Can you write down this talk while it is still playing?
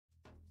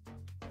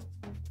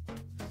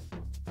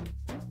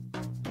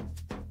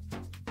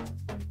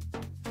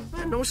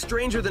no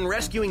stranger than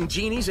rescuing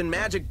genies in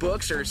magic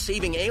books or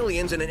saving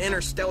aliens in an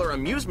interstellar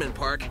amusement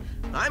park.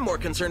 I'm more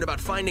concerned about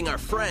finding our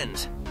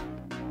friends.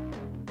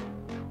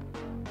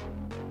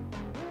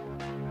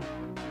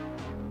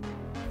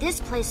 This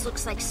place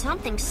looks like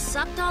something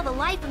sucked all the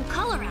life and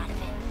color out of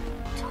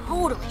it.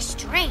 Totally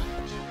strange.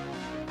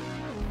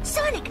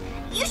 Sonic,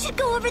 you should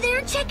go over there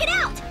and check it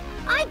out.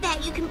 I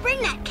bet you can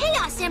bring that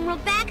Chaos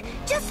Emerald back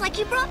just like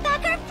you brought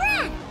back our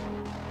friend.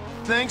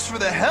 Thanks for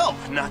the help.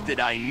 Not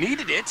that I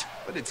needed it,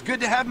 but it's good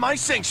to have my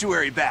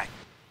sanctuary back.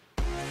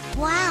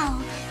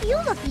 Wow, you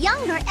look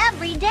younger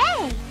every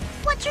day.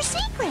 What's your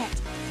secret?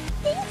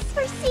 Thanks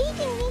for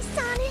saving me,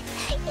 Sonic.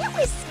 It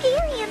was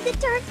scary in the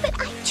dark, but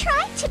I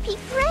tried to be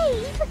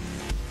brave.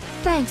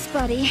 Thanks,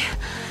 buddy.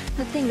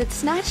 The thing that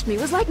snatched me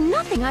was like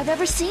nothing I've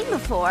ever seen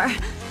before.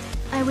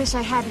 I wish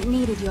I hadn't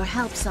needed your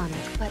help, Sonic,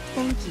 but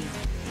thank you.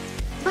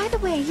 By the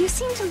way, you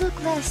seem to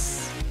look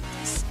less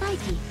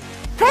spiky.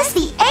 Press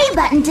the A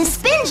button to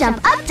spin jump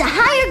up to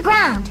higher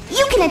ground.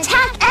 You can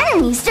attack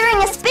enemies during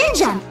a spin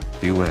jump.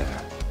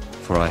 Beware,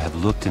 for I have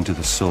looked into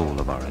the soul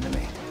of our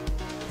enemy,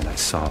 and I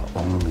saw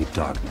only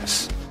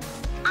darkness.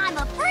 I'm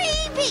a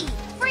free bee!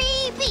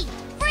 Free bee!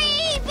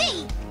 Free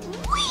bee!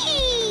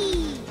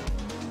 Whee!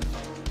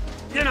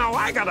 You know,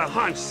 I got a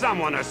hunch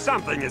someone or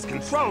something is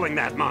controlling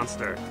that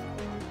monster.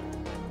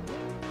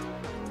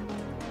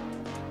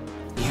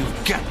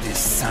 You've got this,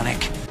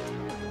 Sonic.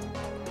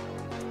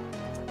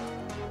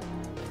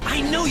 I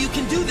know you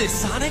can do this,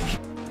 Sonic!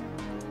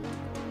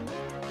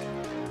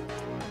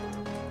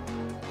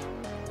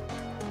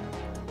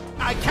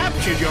 I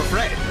captured your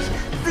friends,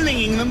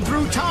 flinging them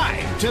through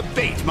time to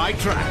bait my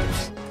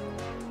traps.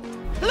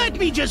 Let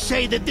me just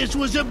say that this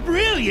was a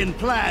brilliant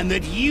plan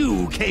that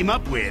you came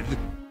up with.